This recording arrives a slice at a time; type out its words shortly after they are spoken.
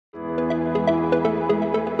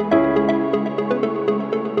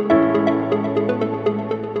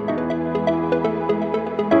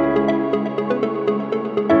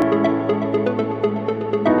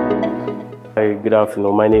good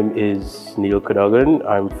afternoon. My name is Neil Cadogan.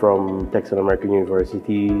 I'm from Texila American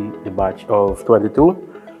University, the batch of 22,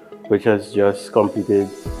 which has just completed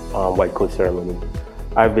white coat ceremony.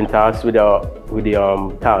 I've been tasked with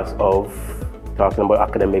the task of talking about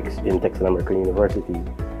academics in Texila American University.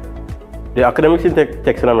 The academics in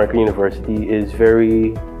Texila American University is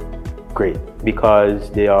very great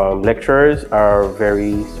because the lecturers are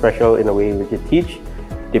very special in the way in which they teach.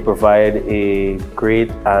 They provide a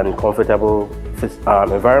great and comfortable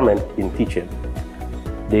environment in teaching.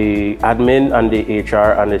 The admin and the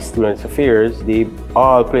HR and the students' affairs, they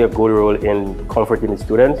all play a good role in comforting the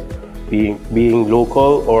students, being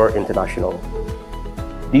local or international.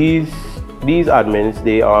 These admins,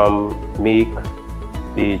 they make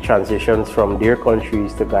the transitions from their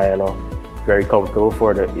countries to Guyana very comfortable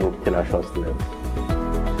for the international students.